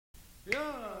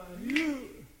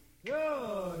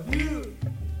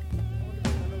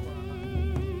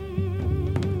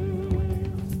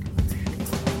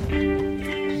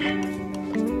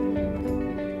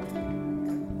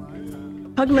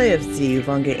Puglayevsi,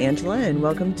 Vanga Angela, and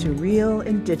welcome to Real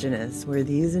Indigenous, where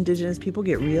these Indigenous people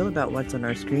get real about what's on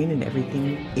our screen and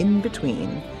everything in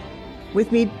between.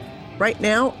 With me right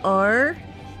now are...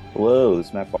 Hello, this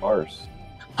is Matt Bars.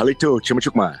 Halito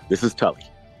Chimichukma. This is Tully.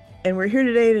 And we're here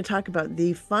today to talk about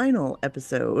the final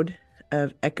episode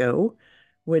of Echo,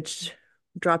 which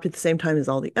dropped at the same time as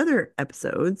all the other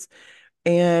episodes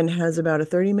and has about a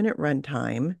 30-minute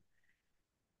runtime.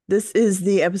 This is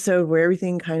the episode where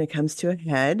everything kind of comes to a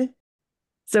head.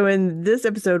 So in this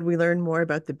episode, we learn more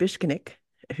about the Bishkanik,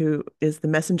 who is the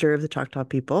messenger of the Choctaw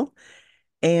people,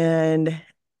 and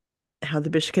how the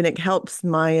Bishkanik helps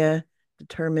Maya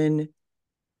determine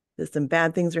that some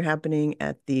bad things are happening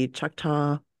at the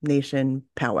Choctaw Nation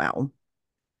powwow.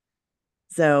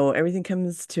 So everything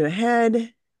comes to a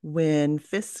head when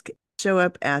Fisk show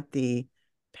up at the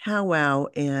powwow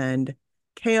and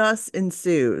chaos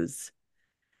ensues.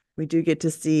 We do get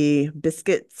to see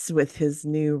Biscuits with his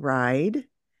new ride,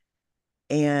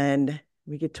 and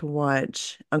we get to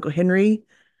watch Uncle Henry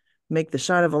make the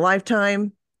shot of a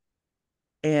lifetime.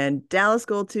 And Dallas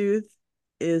Goldtooth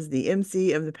is the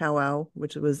MC of the powwow,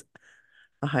 which was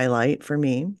a highlight for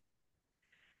me.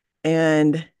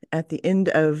 And at the end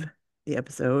of the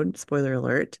episode, spoiler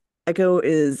alert, Echo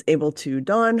is able to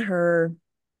don her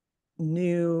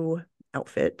new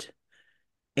outfit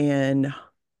and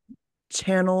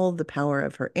channel the power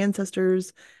of her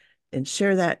ancestors and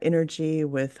share that energy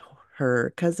with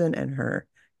her cousin and her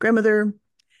grandmother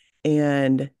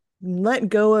and let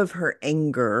go of her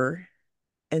anger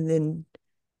and then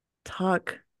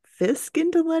talk Fisk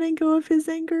into letting go of his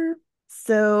anger.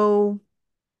 So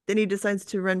then he decides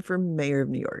to run for mayor of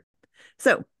New York.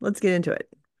 So let's get into it.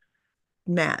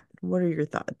 Matt, what are your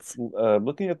thoughts?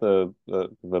 Looking at the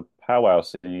powwow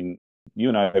scene, you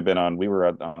and I have been on. We were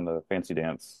on the fancy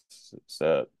dance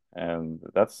set, and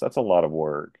that's a lot of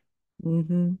work.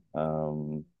 Mm-hmm.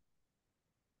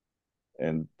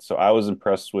 And so I was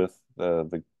impressed with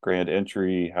the grand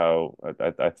entry. How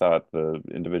I thought the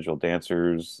individual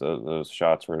dancers, those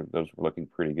shots were looking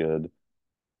pretty good.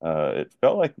 It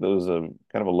felt like there was a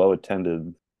kind of a low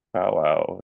attended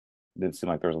powwow. It didn't seem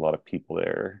like there was a lot of people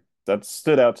there. That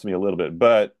stood out to me a little bit,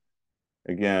 but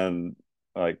again,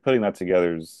 like putting that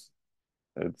together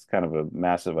it's kind of a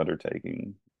massive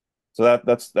undertaking. So that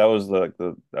was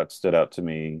that stood out to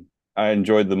me. I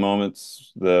enjoyed the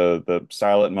moments, the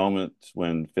silent moment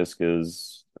when Fisk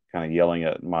is kind of yelling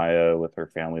at Maya with her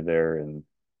family there, and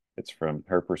it's from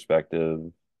her perspective,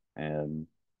 and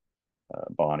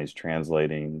Bonnie's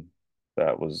translating.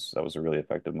 That was a really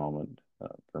effective moment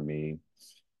for me.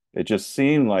 It just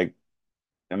seemed like,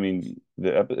 I mean,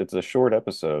 it's a short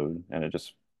episode, and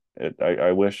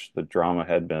I wish the drama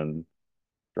had been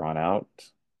drawn out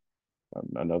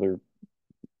another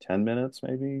 10 minutes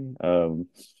maybe.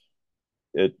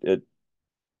 It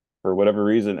for whatever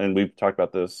reason, and we've talked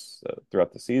about this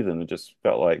throughout the season, it just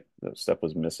felt like the stuff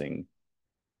was missing.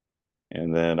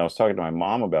 And then I was talking to my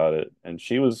mom about it, and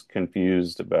she was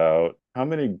confused about how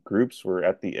many groups were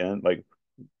at the end. Like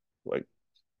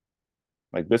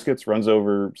like Biscuits runs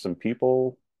over some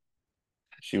people.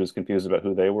 She was confused about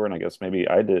who they were, and I guess maybe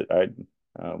I did. I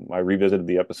revisited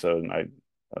the episode and I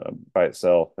by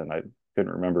itself, and I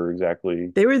couldn't remember exactly.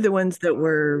 They were the ones that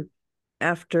were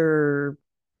after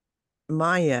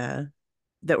Maya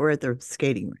that were at the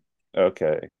skating rink.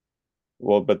 Okay,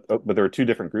 well, but there were two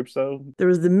different groups though. There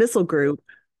was the missile group,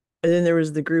 and then there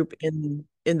was the group in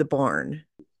the barn.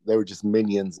 They were just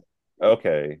minions.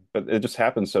 Okay, but it just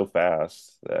happened so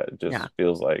fast that it Yeah. just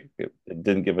feels like it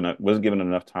didn't give enough wasn't given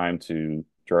enough time to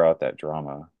draw out that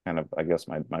drama. Kind of, I guess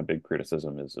my big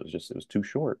criticism is it was too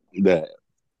short. The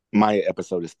Maya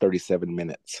episode is 37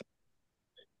 minutes,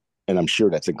 and I'm sure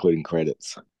that's including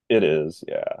credits. It is,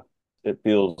 yeah. It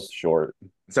feels short.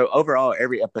 So overall,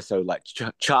 every episode, like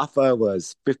Chahta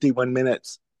was 51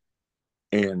 minutes,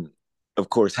 and of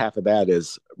course, half of that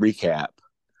is recap.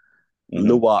 Hmm.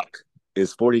 Luwak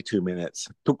is 42 minutes.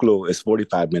 Tuklo is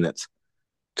 45 minutes.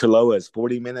 Taloa is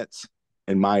 40 minutes,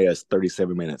 and Maya is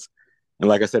 37 minutes. And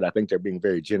like I said, I think they're being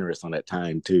very generous on that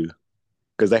time too,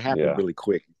 because they happen Yeah. really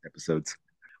quick episodes.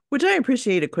 Which I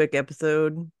appreciate a quick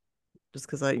episode just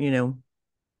because I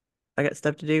got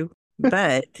stuff to do.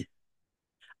 But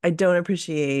I don't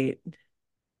appreciate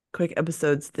quick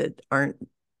episodes that aren't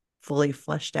fully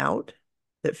fleshed out,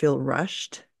 that feel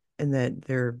rushed, and that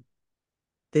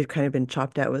they've kind of been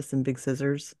chopped out with some big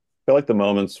scissors. I feel like the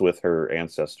moments with her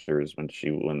ancestors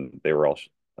when they were all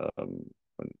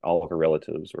when all of her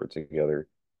relatives were together.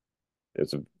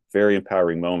 It's a very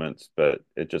empowering moment, but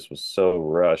it just was so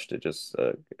rushed. It just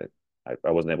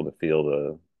I wasn't able to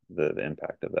feel the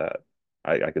impact of that.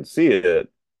 I could see it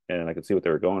and I could see what they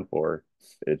were going for.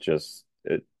 It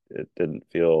didn't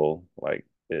feel like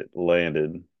it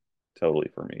landed totally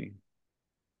for me.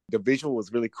 The visual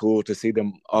was really cool to see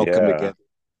them all come Yeah. together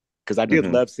because I did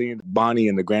Hmm. love seeing Bonnie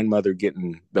and the grandmother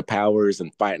getting the powers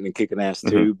and fighting and kicking ass Hmm.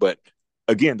 too. But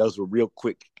again, those were real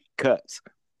quick cuts.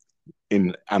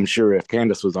 And I'm sure if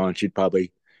Candace was on, she'd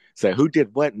probably say, "Who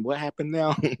did what and what happened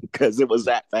now?" Because it was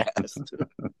that fast.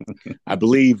 I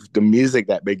believe the music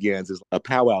that begins is a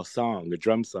powwow song, the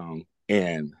drum song.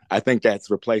 And I think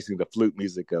that's replacing the flute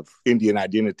music of Indian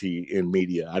identity in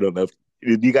media. I don't know if,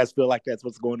 do you guys feel like that's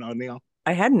what's going on now?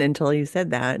 I hadn't until you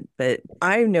said that, but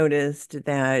I've noticed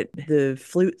that the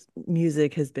flute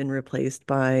music has been replaced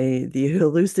by the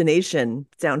hallucination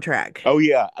soundtrack. Oh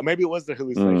yeah, maybe it was the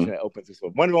hallucination Mm. that opens this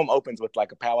one. One of them opens with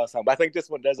like a powwow song, but I think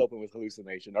this one does open with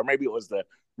hallucination, or maybe it was the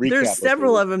There's recap of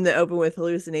several hallucination. of them that open with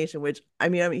hallucination, which I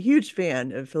mean, I'm a huge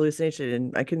fan of hallucination,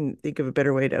 and I couldn't think of a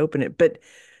better way to open it. But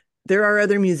there are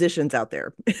other musicians out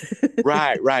there.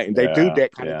 Right, right, and they do Yeah,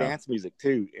 that kind of yeah. dance music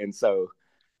too, and so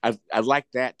I'd like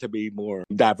that to be more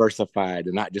diversified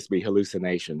and not just be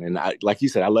hallucination. And I, like you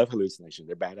said, I love hallucination;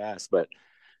 they're badass, but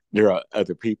there are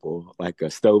other people like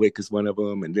Stoic is one of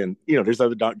them, and then there's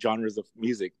other genres of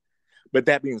music. But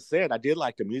that being said, I did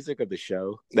like the music of the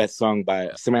show. That song by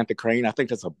Samantha Crane, I think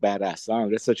that's a badass song.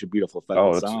 That's such a beautiful fucking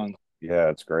Oh, it's song. yeah,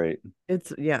 it's great.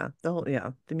 It's yeah,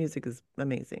 the music is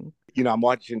amazing. I'm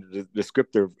watching the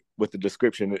descriptor with the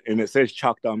description, and it says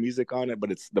Choctaw music on it,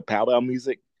 but it's the powwow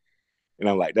music. And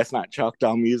I'm like, that's not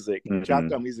Choctaw music. Hmm.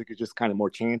 Choctaw music is just kind of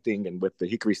more chanting and with the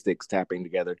hickory sticks tapping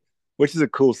together, which is a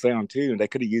cool sound too. And they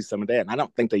could have used some of that. And I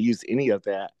don't think they used any of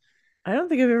that. I don't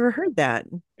think I've ever heard that.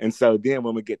 And so then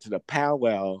when we get to the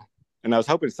powwow, and I was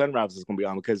hoping Sunrise was going to be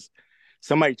on because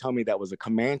somebody told me that was a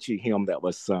Comanche hymn that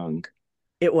was sung.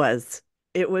 It was.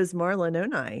 It was Marla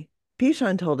Nonai.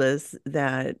 Pishon told us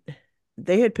that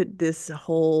they had put this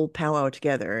whole powwow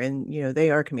together, and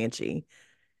they are Comanche.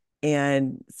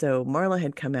 And so Marla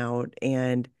had come out,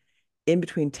 and in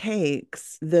between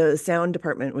takes, the sound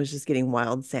department was just getting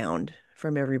wild sound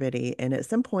from everybody. And at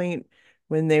some point,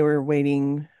 when they were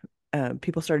waiting,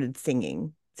 people started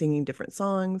singing different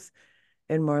songs,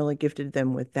 and Marla gifted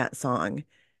them with that song.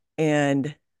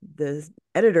 And the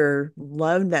editor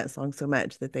loved that song so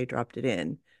much that they dropped it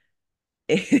in.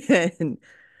 And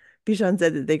Bichon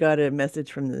said that they got a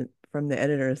message from the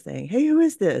editor saying, "Hey, who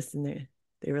is this?" And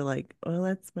they were like, "Well,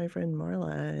 that's my friend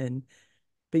Marla." And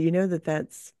but you know that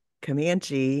that's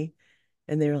Comanche.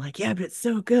 And they were like, "Yeah, but it's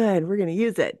so good. We're gonna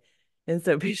use it." And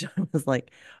so Bichon was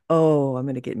like, "Oh, I'm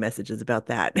gonna get messages about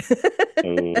that."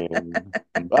 Um,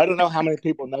 I don't know how many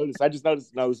people noticed. I just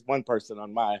knows one person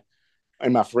on my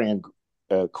friend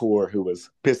core who was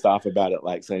pissed off about it,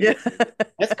 like saying Yeah.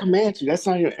 that's Comanche. That's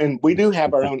not even, and we do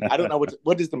have our own. I don't know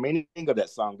what is the meaning of that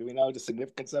song. Do we know the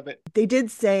significance of it? They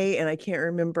did say, and I can't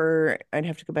remember, I'd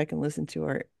have to go back and listen to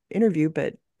our interview,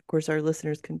 but of course our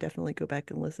listeners can definitely go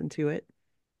back and listen to it.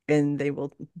 And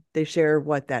they share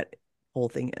what that whole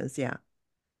thing is. Yeah.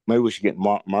 Maybe we should get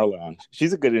Marla on.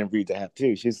 She's a good interview to have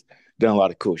too. She's done a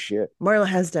lot of cool shit. Marla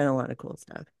has done a lot of cool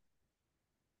stuff.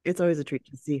 It's always a treat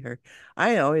to see her.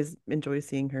 I always enjoy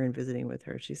seeing her and visiting with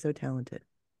her. She's so talented.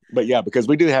 But yeah, because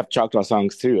we do have Choctaw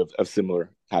songs too of similar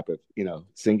type of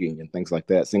singing and things like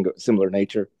that, similar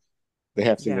nature. They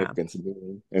have Yeah. significance and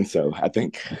meaning, and so I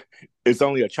think it's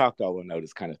only a Choctaw will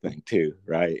notice kind of thing too,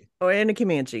 right? Oh, and a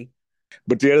Comanche.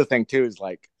 But the other thing too is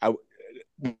like I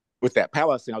with that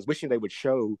powwow scene, I was wishing they would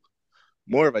show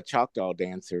more of a Choctaw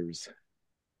dancers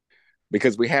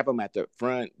because we have them at the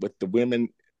front with the women.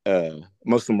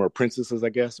 Most of them are princesses, I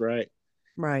guess, right?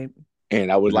 Right.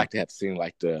 And I would like to have seen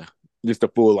like the just a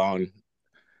full on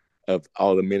of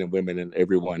all the men and women and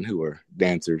everyone who are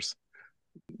dancers.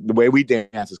 The way we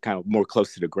dance is kind of more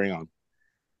close to the ground,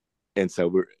 and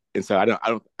so I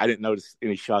didn't notice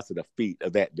any shots of the feet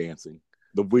of that dancing.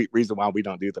 The reason why we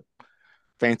don't do the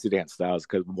fancy dance styles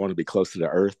because we want to be close to the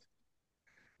earth,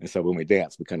 and so when we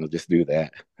dance, we kind of just do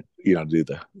that, do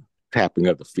the tapping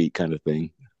of the feet kind of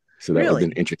thing. So that would have been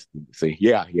Really? interesting to see.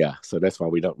 Yeah, yeah. So that's why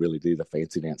we don't really do the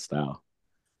fancy dance style.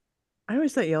 I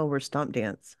always thought y'all were stomp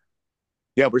dance.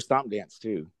 Yeah, we're stomp dance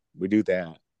too. We do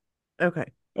that. Okay.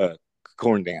 Uh,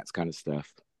 Corn dance kind of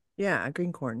stuff. Yeah,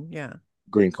 green corn. Yeah.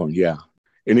 Green corn, yeah.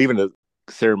 And even the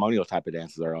ceremonial type of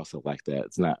dances are also like that.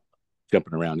 It's not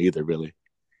jumping around either, really.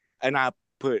 And I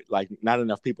put like not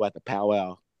enough people at the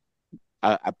powwow.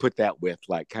 I put that with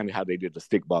like kind of how they did the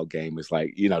stickball game. It's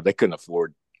like, they couldn't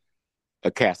afford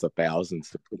a cast of thousands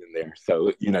to put in there.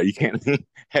 So, you can't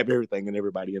have everything and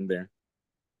everybody in there.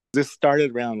 This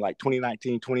started around like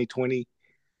 2019, 2020.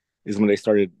 is when they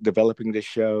started developing this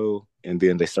show. And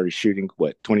then they started shooting,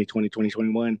 what, 2020,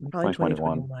 2021? Probably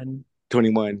 2021. 2021.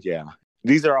 21, yeah.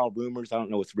 These are all rumors. I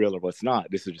don't know what's real or what's not.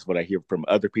 This is just what I hear from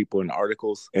other people in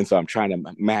articles. And so I'm trying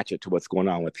to match it to what's going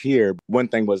on with here. One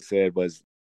thing was said was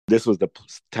this was the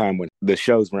time when the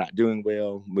shows were not doing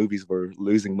well. Movies were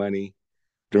losing money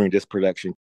during this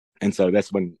production. And so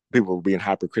that's when people were being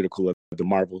hypercritical of the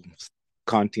Marvel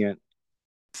content.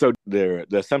 So the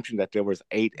assumption that there was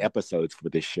 8 episodes for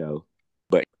this show,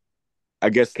 but I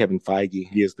guess Kevin Feige,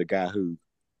 he is the guy who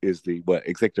is the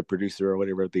executive producer or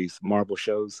whatever of these Marvel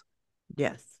shows.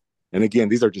 Yes. And again,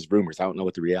 these are just rumors. I don't know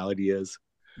what the reality is,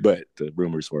 but the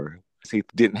rumors were he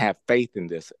didn't have faith in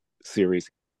this series.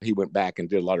 He went back and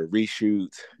did a lot of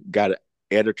reshoots, got an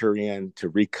editor in to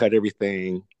recut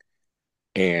everything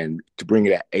and to bring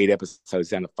it at 8 episodes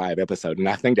down to 5 episodes. And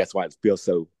I think that's why it feels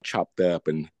so chopped up,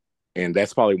 and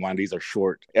that's probably why these are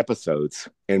short episodes.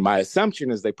 And my assumption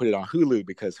is they put it on Hulu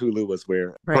because Hulu was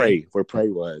where Prey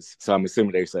was. So I'm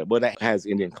assuming they said, well, that has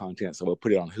Indian content, so we'll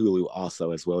put it on Hulu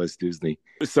also, as well as Disney.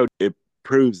 So it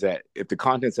proves that if the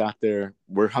content's out there,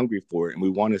 we're hungry for it and we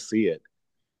want to see it.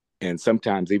 And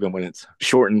sometimes even when it's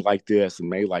shortened like this and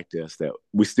made like this, that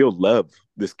we still love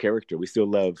this character. We still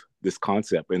love this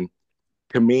concept. And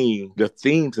to me, the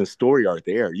themes and story are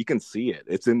there. You can see it.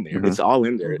 It's in there. Mm-hmm. It's all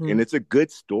in there. Mm-hmm. And it's a good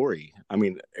story. I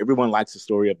mean, everyone likes the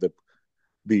story of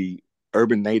the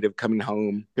urban native coming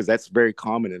home, because that's very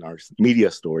common in our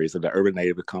media stories of the urban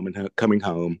native coming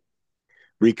home,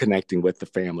 reconnecting with the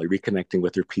family, reconnecting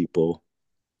with their people.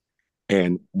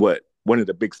 And one of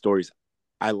the big stories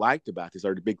I liked about this,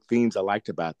 or the big themes I liked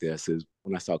about this, is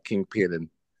when I saw Kingpin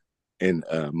and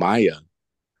Maya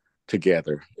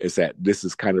together, is that this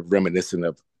is kind of reminiscent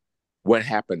of what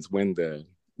happens when the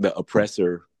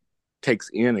oppressor takes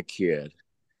in a kid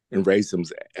and raises them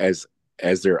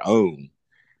as their own,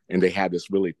 and they have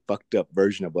this really fucked up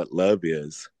version of what love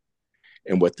is,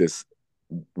 and what this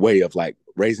way of like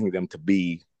raising them to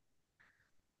be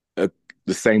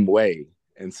the same way.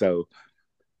 And so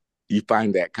you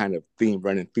find that kind of theme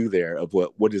running through there of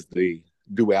what is the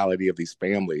duality of these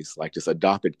families, like this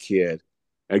adopted kid.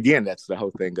 Again, that's the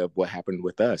whole thing of what happened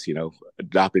with us,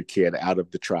 adopted kid out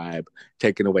of the tribe,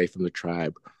 taken away from the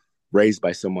tribe, raised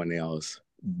by someone else,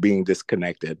 being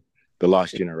disconnected, the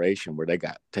lost generation where they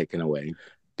got taken away.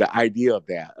 The idea of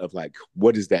that, of like,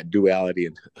 what is that duality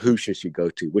and who should she go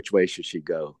to? Which way should she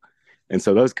go? And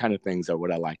so those kind of things are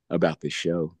what I like about this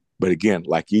show. But again,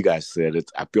 like you guys said,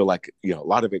 I feel like, a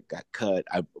lot of it got cut.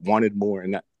 I wanted more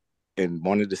and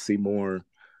wanted to see more,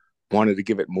 wanted to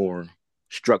give it more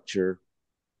structure,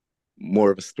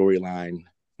 more of a storyline,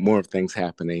 more of things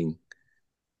happening,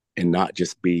 and not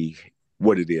just be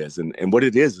what it is. And what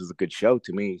it is a good show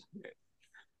to me.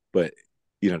 But,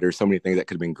 there's so many things that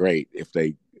could have been great if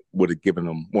they would have given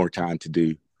them more time to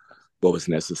do what was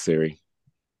necessary.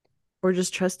 Or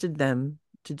just trusted them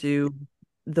to do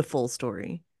the full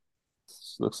story.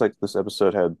 Looks like this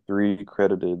episode had 3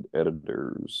 credited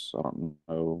editors. I don't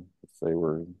know if they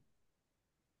were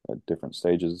at different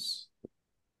stages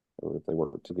or if they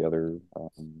worked together.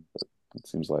 But it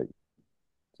seems like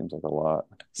a lot.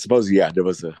 Suppose, yeah, there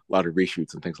was a lot of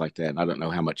reshoots and things like that. And I don't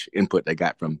know how much input they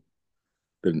got from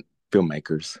the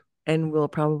filmmakers. And we'll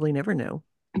probably never know.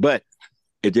 But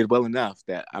it did well enough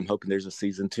that I'm hoping there's a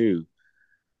season 2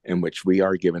 in which we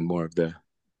are given more of the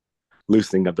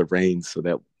loosening of the reins so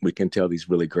that we can tell these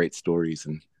really great stories,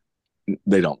 and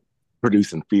they don't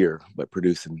produce in fear, but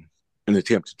produce in an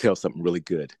attempt to tell something really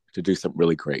good, to do something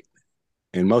really great.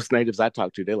 And most natives I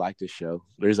talk to, they like this show.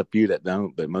 There's a few that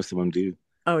don't, but most of them do.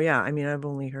 Oh yeah, I mean, I've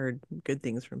only heard good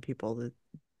things from people that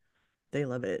they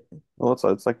love it. Well,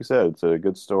 it's like you said, it's a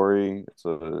good story.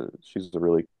 She's a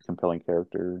really compelling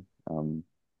character.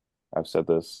 I've said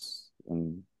this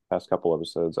in past couple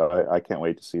episodes. I can't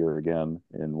wait to see her again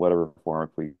in whatever form.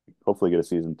 If we hopefully get a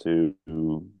season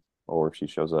 2, or if she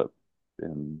shows up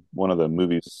in one of the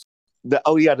movies. The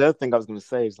other thing I was going to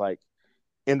say is, like,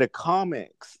 in the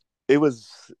comics, it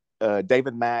was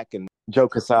David Mack and Joe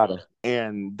Quesada,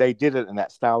 and they did it in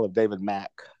that style of David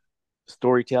Mack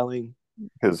storytelling.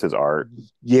 His art.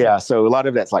 Yeah, so a lot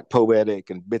of that's like poetic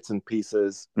and bits and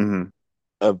pieces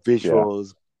of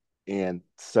visuals. Yeah. And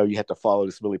so you have to follow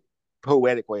this really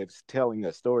poetic way of telling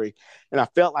a story. And I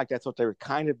felt like that's what they were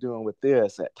kind of doing with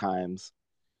this at times.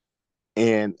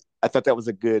 And I thought that was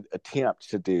a good attempt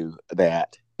to do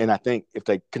that. And I think if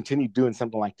they continue doing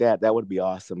something like that, that would be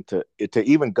awesome to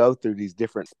even go through these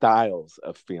different styles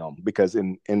of film. Because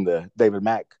in the David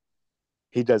Mack,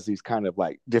 he does these kind of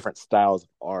like different styles of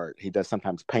art. He does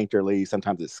sometimes painterly,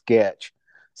 sometimes it's sketch,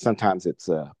 sometimes it's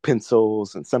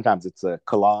pencils, and sometimes it's a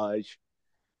collage.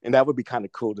 And that would be kind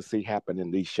of cool to see happen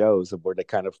in these shows of where they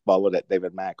kind of follow that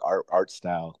David Mack art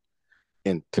style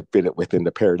and to fit it within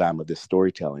the paradigm of this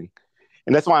storytelling.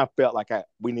 And that's why I felt like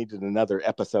we needed another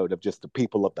episode of just the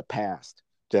people of the past,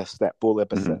 just that full Hmm.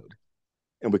 episode.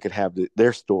 And we could have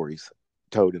their stories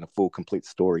told in a full, complete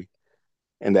story.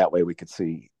 And that way we could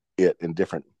see it in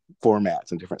different formats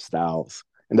and different styles.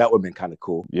 And that would have been kind of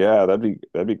cool. Yeah,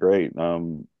 that'd be great.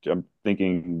 I'm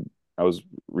thinking I was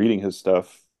reading his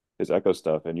stuff, his Echo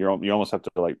stuff, and you almost have to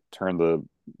like turn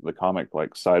the comic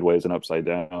like sideways and upside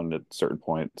down at certain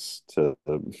points to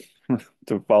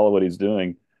to follow what he's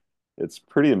doing. It's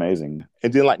pretty amazing.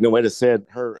 And then, like Noetta said,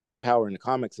 her power in the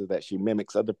comics is that she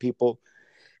mimics other people.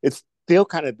 It's still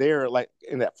kind of there, like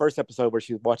in that first episode where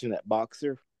she's watching that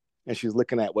boxer and she's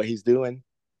looking at what he's doing.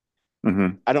 Hmm.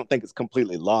 I don't think it's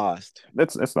completely lost.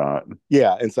 It's not.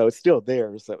 Yeah, and so it's still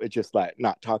there. So it's just like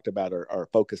not talked about or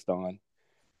focused on.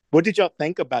 What did y'all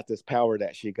think about this power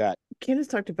that she got? Candace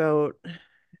talked about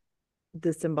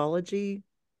the symbology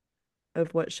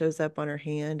of what shows up on her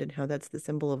hand and how that's the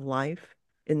symbol of life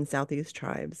in Southeast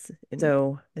tribes. And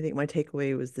so I think my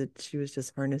takeaway was that she was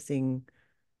just harnessing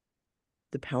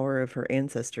the power of her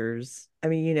ancestors. I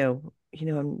mean,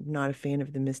 I'm not a fan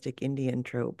of the mystic Indian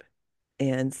trope.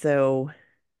 And so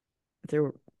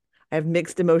there I have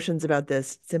mixed emotions about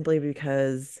this simply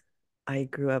because I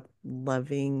grew up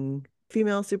loving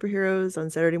female superheroes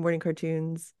on Saturday morning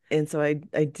cartoons. And so I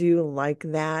do like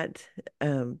that.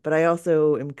 But I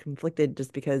also am conflicted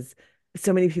just because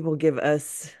so many people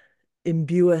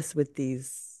imbue us with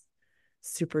these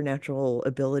supernatural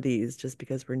abilities just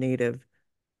because we're native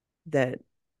that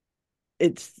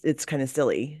it's kind of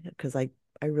silly because I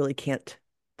really can't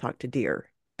talk to deer.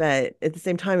 But at the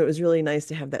same time, it was really nice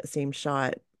to have that same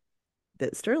shot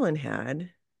that Sterling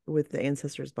had with the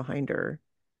ancestors behind her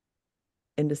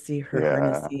and to see her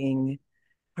Yeah,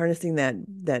 harnessing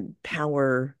that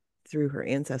power through her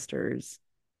ancestors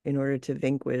in order to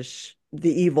vanquish the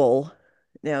evil.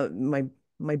 Now,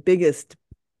 my biggest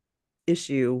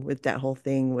issue with that whole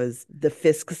thing was the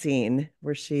Fisk scene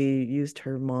where she used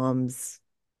her mom's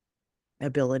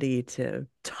ability to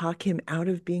talk him out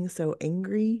of being so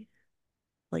angry,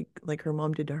 like her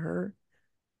mom did to her.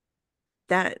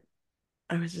 That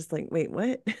I was just like, wait,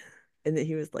 what? And that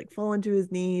he was like falling to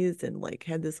his knees and like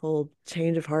had this whole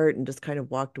change of heart and just kind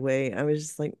of walked away. I was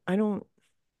just like, I don't,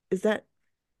 is that,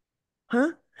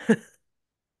 huh?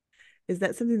 Is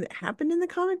that something that happened in the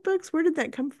comic books? Where did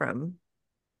that come from?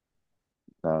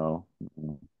 no.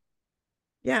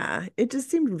 Yeah, it just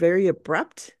seemed very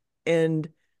abrupt and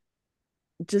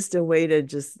just a way to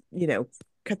just,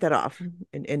 cut that off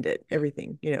and end it,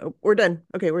 everything. We're done.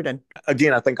 Okay, we're done.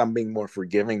 Again, I think I'm being more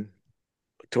forgiving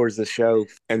towards the show.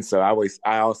 And so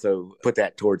I also put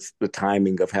that towards the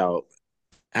timing of how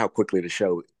quickly the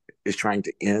show is trying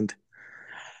to end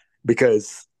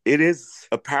because it is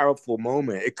a powerful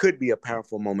moment. It could be a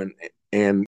powerful moment,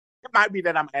 and it might be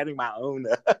that I'm adding my own,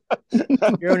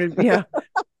 Your own, yeah,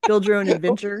 build your own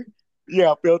adventure.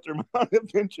 yeah, filter my own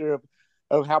adventure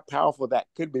of how powerful that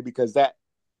could be because that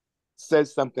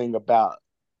says something about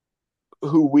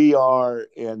who we are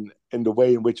and the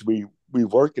way in which we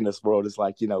work in this world. Is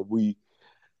like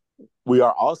we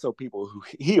are also people who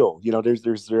heal.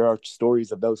 There are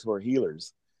stories of those who are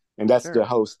healers, and that's the Sure.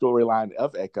 whole storyline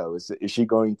of Echo. Is she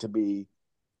going to be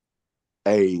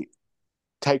a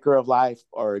taker of life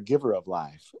or a giver of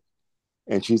life?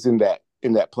 And she's in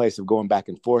that place of going back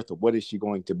and forth of what is she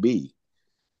going to be?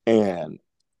 And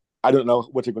I don't know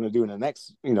what they're going to do in the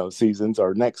next seasons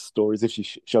or next stories if she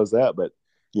shows up, but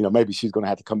maybe she's going to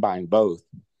have to combine both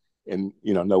and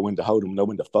know when to hold them, know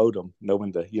when to fold them, know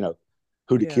when to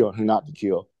who to Yeah. kill and who not to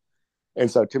kill. And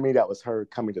so to me, that was her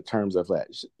coming to terms of that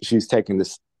she's taking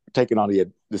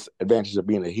on this advantage of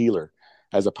being a healer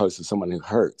as opposed to someone who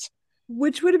hurts.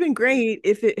 Which would have been great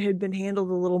if it had been handled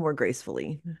a little more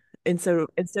gracefully. And so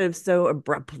instead of so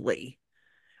abruptly.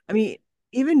 I mean,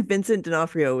 even Vincent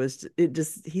D'Onofrio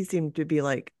he seemed to be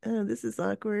like, oh, this is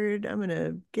awkward. I'm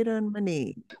gonna get on my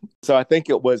knee. So I think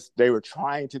it was they were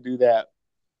trying to do that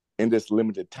in this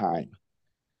limited time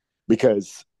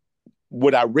because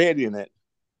what I read in it,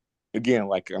 again,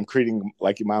 like I'm creating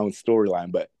like my own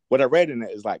storyline, but what I read in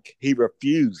it is like he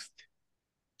refused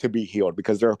to be healed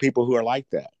because there are people who are like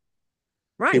that.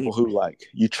 People Right, who like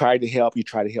you try to help,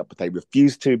 but they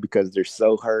refuse to because they're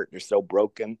so hurt, they're so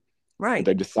broken, and right.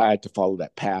 they decide to follow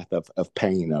that path of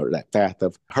pain or that path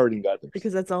of hurting others.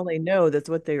 Because that's all they know. That's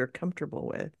what they are comfortable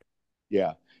with.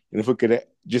 Yeah. And if we could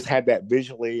just had that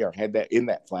visually or had that in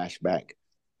that flashback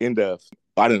in the,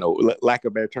 I don't know, lack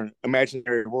of a better term,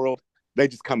 imaginary world, they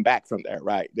just come back from there,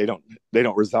 right? They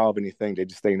don't resolve anything. They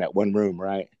just stay in that one room,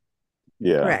 right?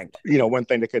 Yeah. Correct. One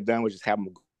thing they could have done was just have him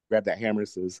grab that hammer and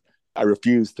says, I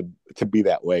refuse to be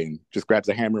that way. And just grabs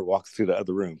a hammer and walks to the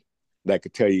other room. That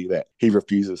could tell you that he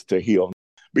refuses to heal.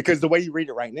 Because the way you read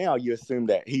it right now, you assume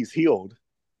that he's healed.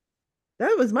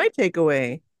 That was my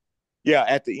takeaway. Yeah,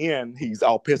 at the end, he's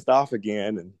all pissed off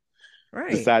again and Right.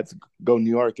 decides to go to New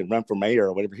York and run for mayor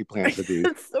or whatever he plans to do.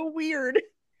 It's so weird.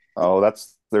 Oh,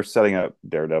 they're setting up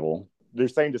Daredevil. They're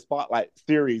saying the Spotlight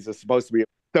series is supposed to be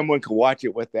someone can watch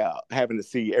it without having to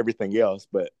see everything else,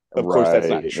 but of course that's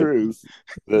not Right. true.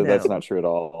 That's No, not true at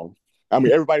all. I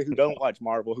mean, everybody who don't watch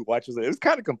Marvel who watches it, it was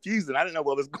kind of confusing. I didn't know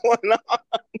what was going on.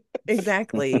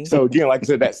 exactly. So again, like I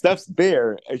said, that stuff's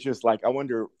there. It's just like I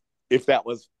wonder if that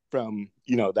was from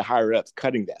the higher ups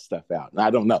cutting that stuff out. And I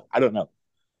don't know.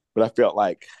 But I felt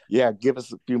like, yeah, give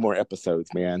us a few more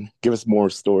episodes, man. Give us more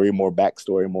story, more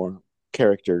backstory, more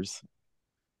characters,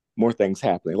 more things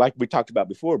happening. Like we talked about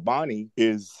before, Bonnie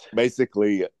is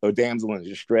basically a damsel in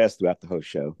distress throughout the whole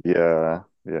show. Yeah.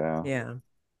 Yeah. Yeah.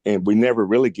 And we never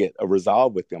really get a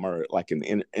resolve with them or like an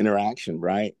interaction,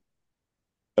 right?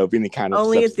 Of any kind of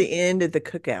Only at substance. the end of the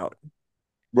cookout.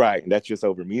 Right. And that's just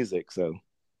over music. So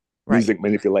Right. music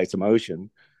manipulates emotion,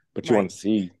 but you want Right. to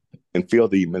see and feel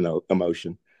the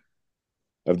emotion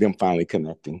of them finally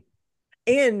connecting.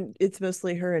 And it's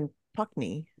mostly her and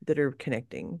Puckney that are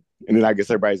connecting. And then I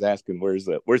guess everybody's asking, where's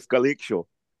Scalixial?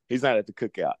 He's not at the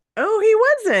cookout. Oh,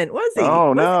 he wasn't, was he? Oh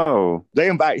Was he? no. They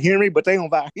invite Henry, but they don't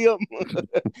invite him.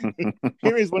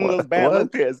 Henry's one of those bad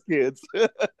What? Lopez kids.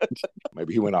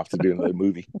 Maybe he went off to do another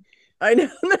movie. I know.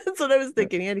 That's what I was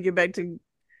thinking. He had to get back to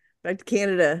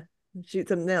Canada and shoot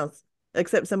something else,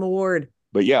 accept some award.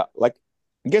 But yeah, like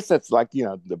I guess that's like,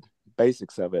 the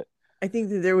basics of it. I think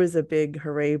that there was a big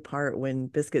hooray part when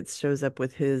Biscuits shows up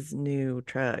with his new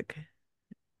truck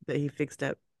that he fixed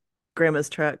up, Grandma's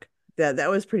truck. That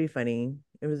was pretty funny.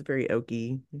 It was very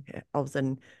oaky. All of a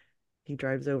sudden, he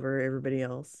drives over everybody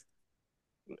else.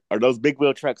 Are those big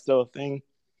wheel trucks still a thing?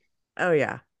 Oh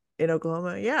yeah, in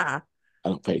Oklahoma, yeah, I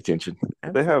don't pay attention.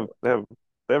 They have absolutely. they have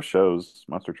they have shows,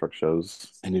 monster truck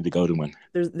shows. I need to go to one.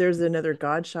 There's another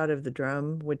God shot of the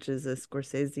drum, which is a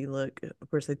Scorsese look.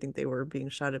 Of course, I think they were being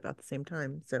shot about the same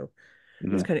time, so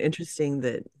it's Mhm. kind of interesting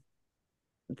that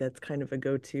that's kind of a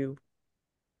go-to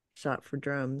shot for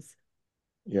drums.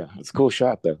 Yeah, it's a cool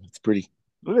shot though. It's pretty.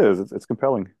 It is. It's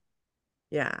compelling.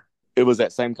 Yeah. It was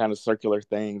that same kind of circular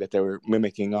thing that they were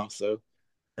mimicking also.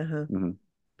 Uh-huh. Hmm.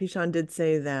 Pichon did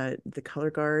say that the color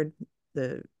guard,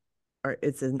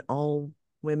 it's an all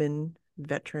women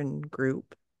veteran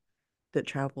group that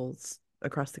travels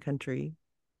across the country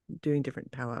doing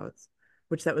different powwows,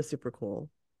 which that was super cool.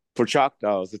 For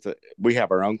Choctaws, we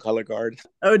have our own color guard.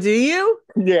 Oh, do you?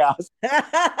 Yeah.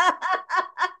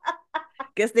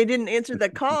 Guess they didn't answer the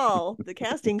call, the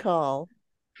casting call.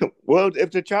 Well,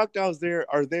 if the Choctaws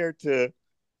are there to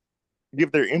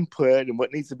give their input and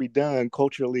what needs to be done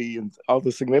culturally and all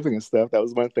the significant stuff, that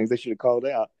was one of the things they should have called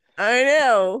out. I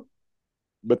know.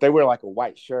 But they wear like a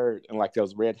white shirt and like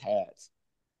those red hats.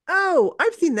 Oh,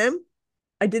 I've seen them.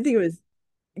 I did think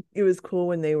it was cool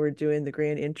when they were doing the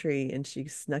grand entry and she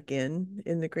snuck in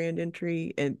the grand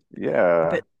entry and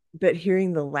Yeah. but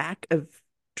hearing the lack of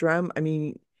drum, I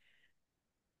mean,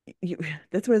 you,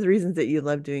 that's one of the reasons that you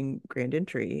love doing grand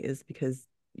entry is because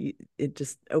it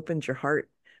just opens your heart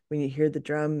when you hear the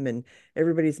drum and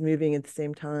everybody's moving at the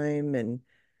same time and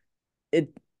it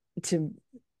to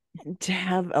to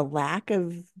have a lack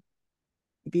of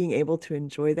being able to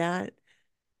enjoy that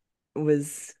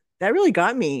really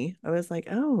got me. I was like,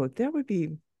 oh,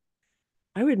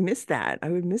 I would miss that. I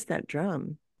would miss that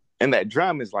drum. And that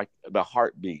drum is like the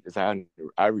heartbeat, as I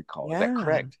recall. Is that Yeah.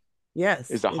 correct? Is Yes,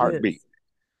 a it heartbeat. is.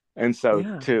 And so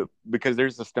Yeah. because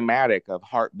there's a schematic of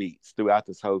heartbeats throughout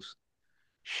this whole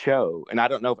show. And I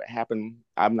don't know if it happened.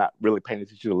 I'm not really paying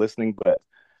attention to listening, but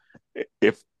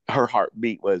if her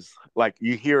heartbeat was like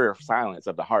you hear a silence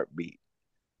of the heartbeat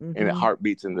and it Mm-hmm.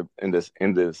 heartbeats in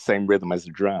the same rhythm as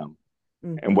the drum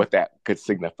and Mm-hmm. what that could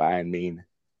signify and mean,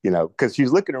 because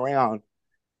she's looking around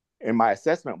and my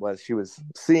assessment was she was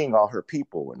seeing all her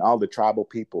people and all the tribal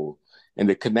people and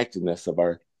the connectedness of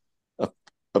our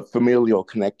of familial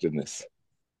connectedness.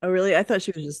 Oh, really? I thought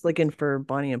she was just looking for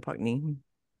Bonnie and Puckney.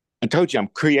 I told you I'm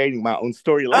creating my own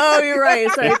storyline Oh, you're right.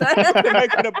 Sorry. to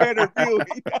make it a better view.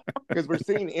 Because we're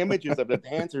seeing images of the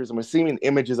dancers and we're seeing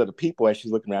images of the people as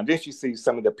she's looking around. Then she sees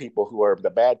some of the people who are the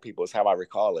bad people, is how I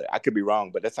recall it. I could be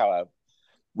wrong, but that's how I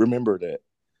remembered it.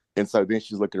 And so then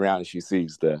she's looking around and she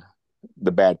sees the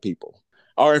bad people.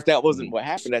 Or if that wasn't Mhm. what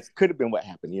happened, that could have been what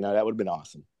happened. That would have been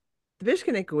awesome. The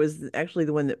Vishkanik was actually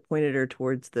the one that pointed her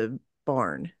towards the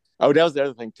barn. Oh, that was the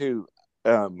other thing too.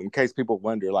 In case people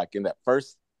wonder, like in that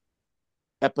first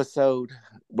episode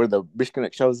where the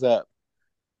Bishkek shows up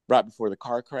right before the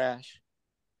car crash.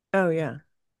 Oh, yeah.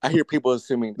 I hear people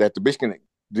assuming that the Bishkek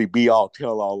the be all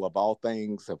tell all of all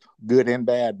things of good and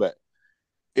bad, but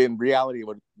in reality, it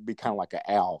would be kind of like an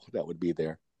owl that would be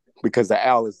there, because the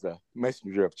owl is the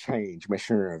messenger of change,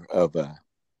 messenger of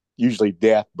usually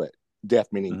death, but death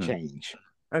meaning Hmm. change.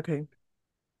 Okay.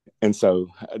 And so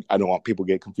I don't want people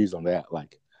to get confused on that.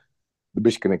 Like the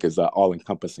Bishkek is an all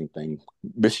encompassing thing.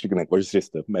 Bishkek was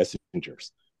just the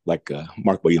messengers, like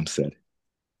Mark Williams said.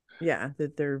 Yeah,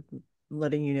 that they're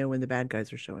letting you know when the bad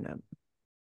guys are showing up.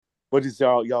 What is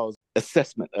y'all's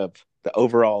assessment of the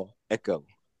overall Echo?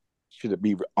 Should it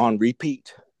be on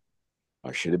repeat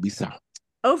or should it be silent?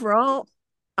 Overall,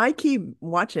 I keep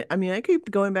watching. I mean, I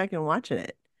keep going back and watching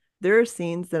it. There are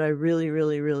scenes that I really,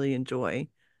 really, really enjoy.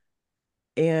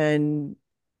 And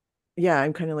yeah,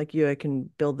 I'm kind of like you. I can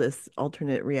build this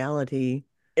alternate reality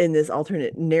in this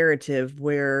alternate narrative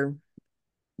where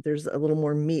there's a little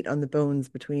more meat on the bones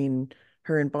between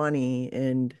her and Bonnie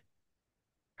and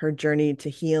her journey to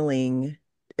healing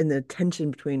and the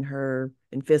tension between her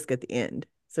and Fisk at the end.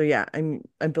 So yeah, I'm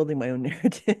building my own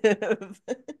narrative.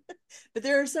 But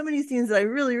there are so many scenes that I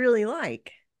really, really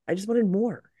like. I just wanted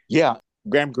more. Yeah,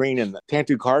 Graham Greene and the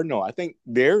Tantu Cardinal, I think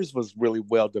theirs was really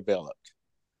well developed.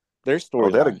 Their Oh,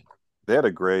 storyline. they had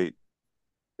a great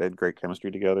they had great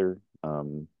chemistry together. Yeah,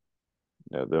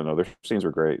 no, their scenes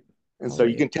were great. And so you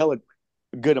Always. can tell a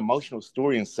good emotional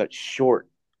story in such short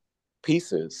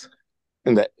pieces.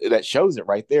 And that shows it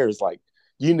right there. Is like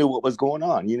you knew what was going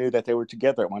on. You knew that they were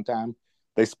together at one time.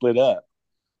 They split up,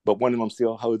 but one of them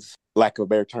still holds, lack of a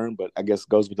better term, but I guess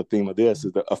goes with the theme of this,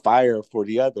 is a fire for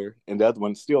the other, and the other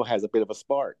one still has a bit of a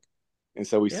spark. And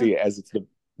so we Yeah. see it as it's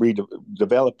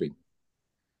redeveloping.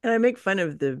 And I make fun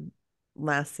of the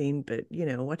last scene, but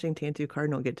watching Tantu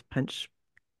Cardinal get to punch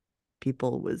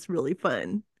people was really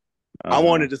fun. I Uh-huh.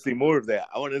 wanted to see more of that.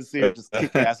 I wanted to see her just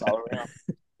kick ass all around.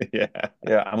 Yeah,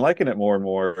 yeah, I'm liking it more and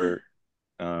more.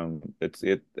 It's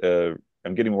it.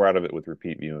 I'm getting more out of it with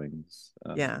repeat viewings.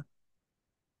 Yeah.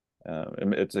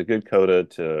 And it's a good coda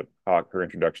to Hawk, her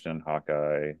introduction in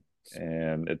Hawkeye,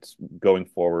 and it's going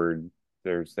forward.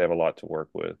 They have a lot to work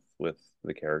with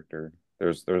the character.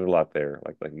 There's a lot there,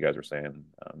 like you guys were saying.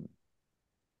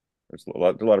 There's a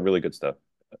lot of really good stuff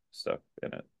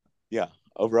in it. Yeah,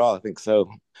 overall, I think so.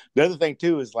 The other thing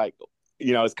too is like,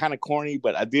 it's kind of corny,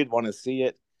 but I did want to see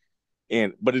it,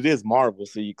 but it is Marvel,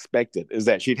 so you expect it. Is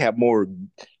that she'd have more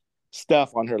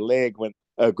stuff on her leg when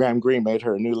Graham Greene made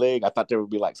her a new leg? I thought there would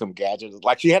be like some gadgets,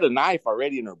 like she had a knife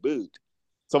already in her boot.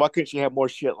 So why couldn't she have more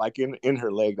shit like in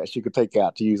her leg that she could take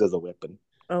out to use as a weapon?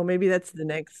 Oh, maybe that's the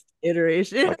next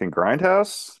iteration. Like in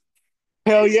Grindhouse.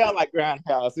 Hell yeah, like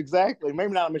Grindhouse, exactly.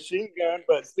 Maybe not a machine gun,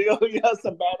 but still, yeah,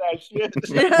 some badass shit.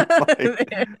 Yeah, Like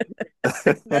man.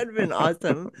 That'd been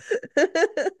awesome.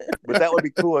 But that would be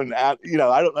cool. And I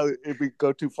don't know if we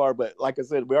go too far, but like I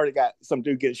said, we already got some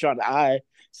dude getting shot in the eye,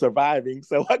 surviving.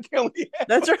 So why can't we have?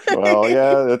 That's well, right.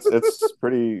 yeah, it's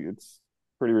pretty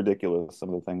ridiculous.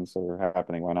 Some of the things that are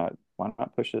happening. Why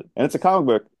not push it? And it's a comic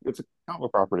book. It's a comic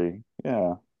book property.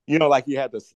 Yeah. Like you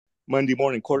had this Monday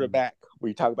morning quarterback where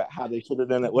you talk about how they should have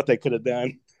done it, what they could have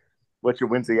done. What's your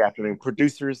Wednesday afternoon?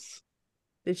 Producers.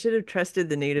 They should have trusted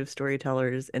the native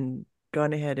storytellers and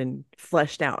gone ahead and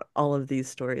fleshed out all of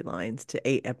these storylines to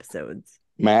 8 episodes.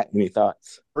 Matt, any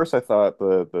thoughts? First, I thought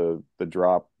the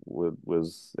drop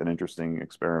was an interesting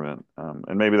experiment,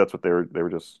 and maybe that's what they were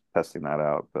just testing that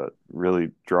out. But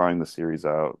really drawing the series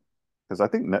out, because I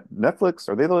think Netflix,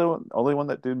 are they the only one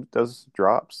that does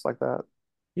drops like that?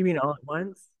 You mean all at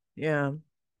once? Yeah.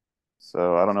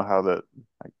 So I don't know how that.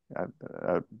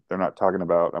 I, they're not talking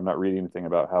about. I'm not reading anything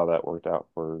about how that worked out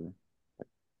for like,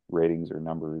 ratings or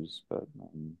numbers, but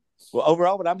Well,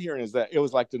 overall, what I'm hearing is that it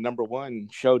was like the number one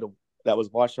show that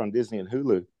was watched on Disney and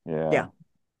Hulu. Yeah. yeah,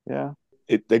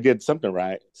 yeah. They did something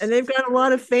right. And they've got a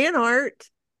lot of fan art.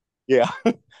 Yeah.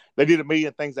 They did a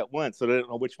million things at once, so they don't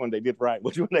know which one they did right,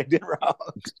 which one they did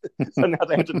wrong. So now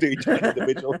they have to do each one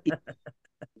individually.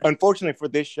 Unfortunately for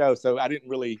this show, so I didn't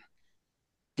really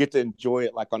get to enjoy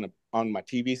it like on my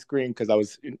TV screen because I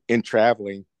was in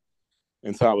traveling,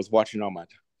 and so I was watching on my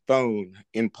phone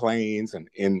in planes and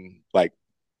in like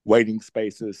waiting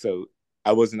spaces, so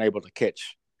I wasn't able to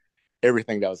catch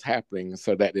everything that was happening,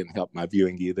 so that didn't help my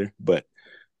viewing either. But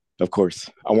of course,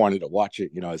 I wanted to watch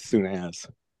it, as soon as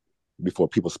before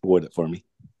people spoiled it for me.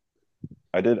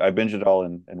 I did. I binged it all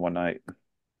in one night.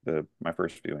 My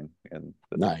first viewing and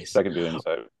the Nice. second viewings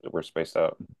were spaced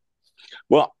out.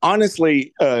 Well,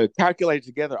 honestly, calculated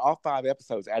together, all 5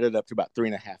 episodes added up to about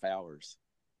 3.5 hours.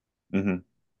 Mm-hmm.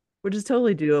 Which is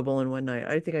totally doable in one night.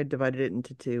 I think I divided it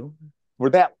into two. for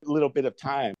that little bit of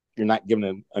time, you're not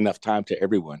giving enough time to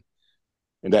everyone.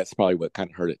 And that's probably what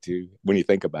kind of hurt it too. When you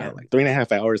think about it, like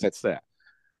 3.5 hours, that's that.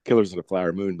 Killers of the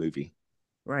Flower Moon movie.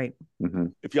 Right. Mm-hmm.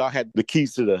 If y'all had the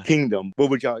keys to the kingdom,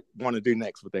 what would y'all want to do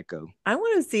next with Echo? I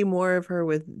want to see more of her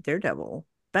with Daredevil,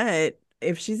 but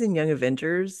if she's in Young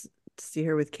Avengers, to see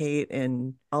her with Kate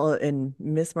and all and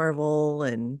Miss Marvel,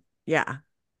 and yeah,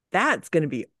 that's going to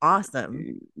be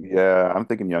awesome. Yeah, I'm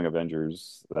thinking Young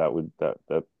Avengers.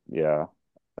 Yeah,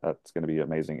 that's going to be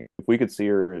amazing. If we could see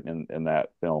her in that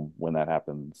film when that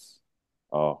happens,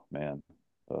 oh man.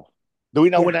 Ugh. Do we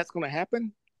know Yeah. when that's going to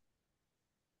happen?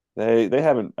 They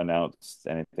haven't announced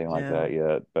anything like No. that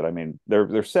yet, but I mean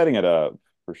they're setting it up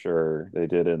for sure. They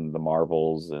did in the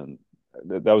Marvels, and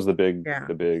that was Yeah.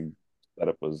 the big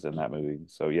setup was in that movie.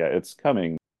 So yeah, it's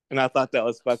coming. And I thought that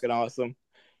was fucking awesome.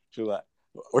 She was like,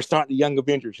 we're starting the Young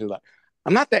Avengers. She's like,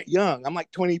 I'm not that young. I'm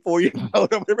like 24 years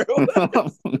old.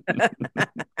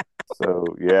 So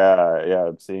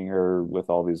yeah, seeing her with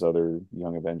all these other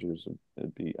Young Avengers,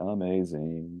 it'd be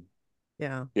amazing.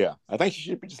 Yeah. Yeah, I think she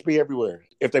should just be everywhere.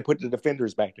 If they put the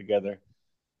Defenders back together,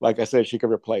 like I said, she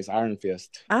could replace Iron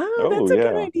Fist. Oh, Oh that's a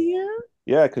good yeah. idea.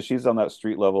 Yeah, because she's on that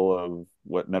street level of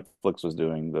what Netflix was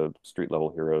doing, the street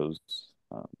level heroes.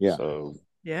 Yeah. So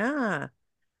Yeah.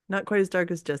 Not quite as dark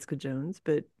as Jessica Jones,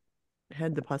 but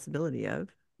had the possibility of.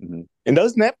 mhm. And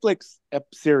those Netflix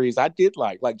series I did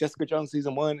like Jessica Jones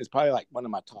season 1 is probably like one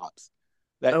of my tops.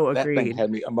 That thing Agreed. had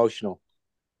me emotional.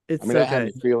 It's I mean, so that had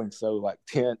me good. feeling so like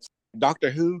tense. Doctor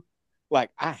Who,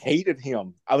 like I hated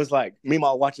him. I was like,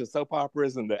 meanwhile watching soap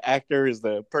operas and the actor is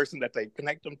the person that they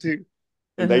connect them to.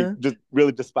 And they just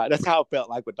really despise. That's how it felt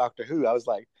like with Doctor Who. I was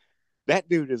like, that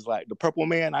dude is like the Purple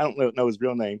Man. I don't know his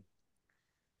real name.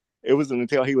 It wasn't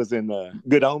until he was in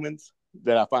Good Omens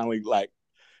that I finally like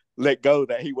let go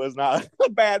that he was not a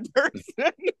bad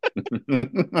person.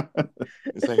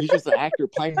 So he's just an actor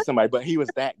playing somebody, but he was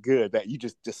that good that you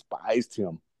just despised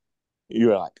him. You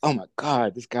were like, oh my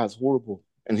God, this guy's horrible.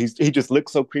 And he just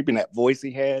looked so creepy, and that voice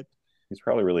he had. He's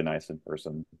probably really nice in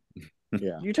person.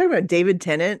 Yeah. You're talking about David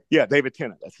Tennant? Yeah, David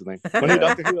Tennant, that's his name. When he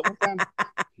Doctor Who at one time.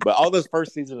 But all those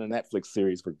first season of Netflix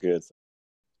series were good.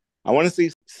 I want to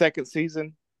see second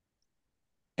season.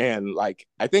 And like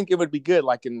I think it would be good,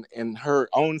 like in her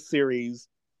own series,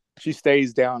 she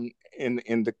stays down in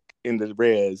the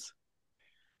res,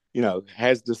 you know,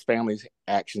 has this family's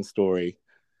action story.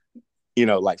 You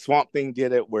know, like Swamp Thing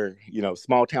did it where, you know,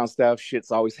 small town stuff,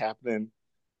 shit's always happening.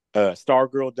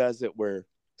 Stargirl does it where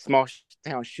small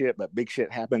town shit, but big shit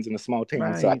happens in a small town.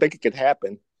 Right. So I think it could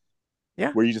happen.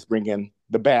 Yeah. Where you just bring in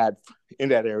the bad in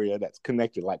that area that's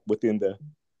connected, like within the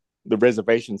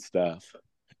reservation stuff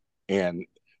and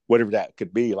whatever that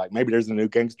could be. Like maybe there's a new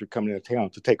gangster coming into town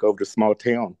to take over the small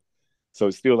town. So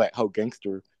it's still that whole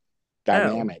gangster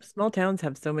dynamic. Oh, small towns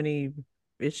have so many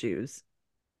issues.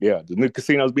 Yeah, the new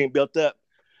casinos being built up,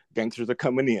 gangsters are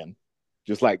coming in,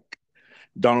 just like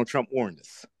Donald Trump warned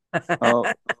us. Oh,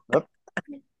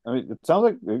 I mean, it sounds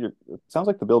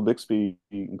like the Bill Bixby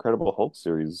Incredible Hulk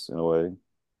series in a way.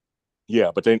 Yeah,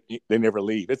 but they never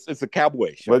leave. It's a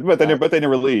cowboy show, but they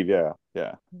never leave. Yeah.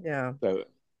 Yeah. So,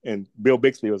 and Bill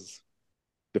Bixby was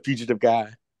the fugitive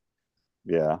guy.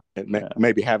 Yeah, and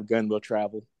maybe have a gun will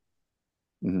travel.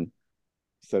 Mm-hmm.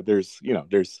 So there's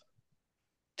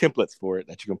templates for it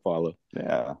that you can follow.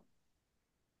 Yeah.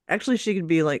 Actually, she could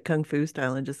be like Kung Fu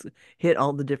style and just hit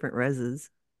all the different reses.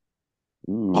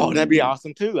 Ooh. Oh, that'd be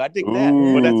awesome too. I dig that.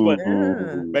 Well, that's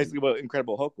what basically what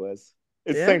Incredible Hulk was.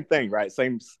 It's the same thing, right?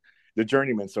 Same the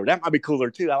journeyman. So that might be cooler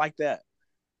too. I like that.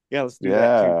 Yeah, let's do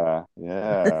that too.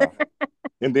 Yeah.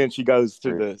 And then she goes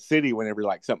to the city whenever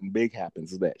like something big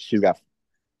happens that she's got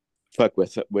fuck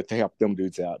with to help them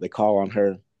dudes out. They call on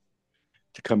her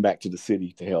to come back to the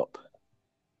city to help.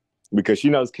 Because she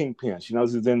knows Kingpin. She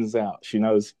knows his ins and outs. She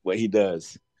knows what he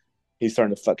does. He's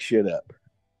starting to fuck shit up.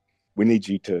 We need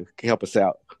you to help us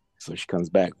out. So she comes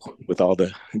back with all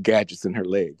the gadgets in her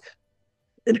leg.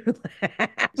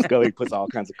 Scully puts all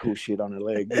kinds of cool shit on her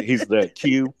leg. He's the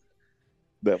Q,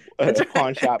 the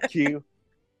pawn shop Q.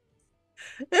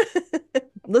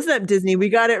 Listen up, Disney. We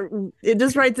got it. It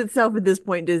just writes itself at this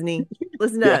point, Disney.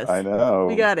 Listen to us. I know.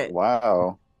 We got it.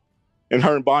 Wow. And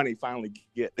her and Bonnie finally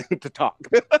get to talk.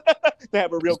 To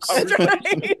have a real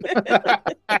conversation.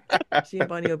 Right. She and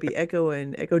Bonnie will be Echo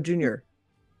and Echo Junior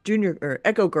or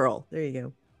Echo Girl. There you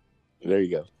go. There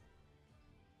you go.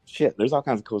 Shit, there's all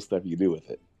kinds of cool stuff you do with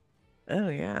it. Oh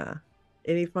yeah.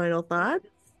 Any final thoughts?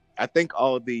 I think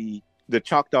all the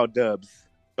Choctaw dubs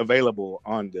available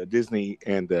on the Disney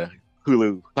and the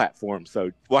Hulu platform. So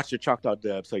watch the Choctaw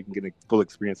dub so you can get a full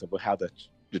experience of how the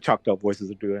Choctaw voices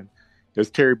are doing. There's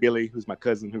Terry Billy, who's my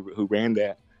cousin who ran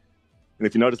that. And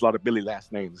if you notice a lot of Billy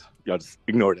last names, y'all just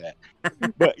ignore that.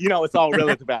 But it's all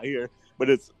relative out here. But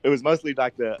it was mostly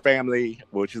like the family,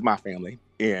 which is my family,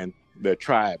 and the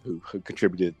tribe who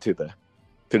contributed to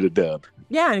the dub.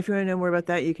 Yeah, and if you want to know more about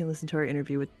that, you can listen to our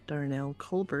interview with Darnell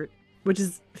Colbert, which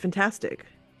is fantastic.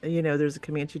 There's a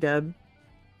Comanche dub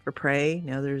for Prey.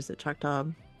 Now there's a Choctaw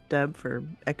dub for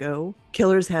Echo.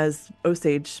 Killers has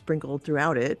Osage sprinkled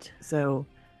throughout it, so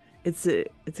it's a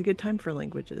good time for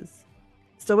languages.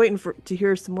 Still waiting to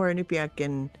hear some more Inupiaq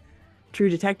and True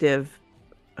Detective.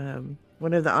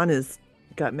 One of the Annas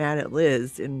got mad at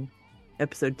Liz in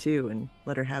episode 2 and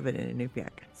let her have it in Inupiaq,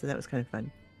 so that was kind of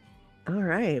fun. All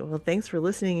right, well, thanks for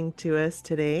listening to us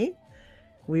today.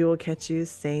 We will catch you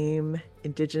same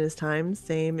Indigenous time,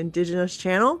 same Indigenous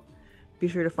channel. Be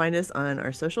sure to find us on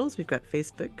our socials. We've got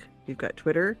Facebook, we've got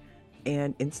Twitter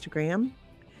and Instagram,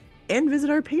 and visit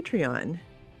our Patreon.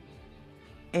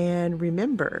 And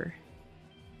remember,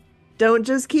 don't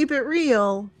just keep it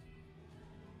real.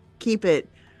 Keep it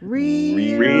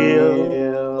real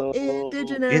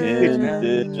Indigenous.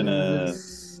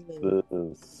 Indigenous.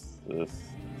 This.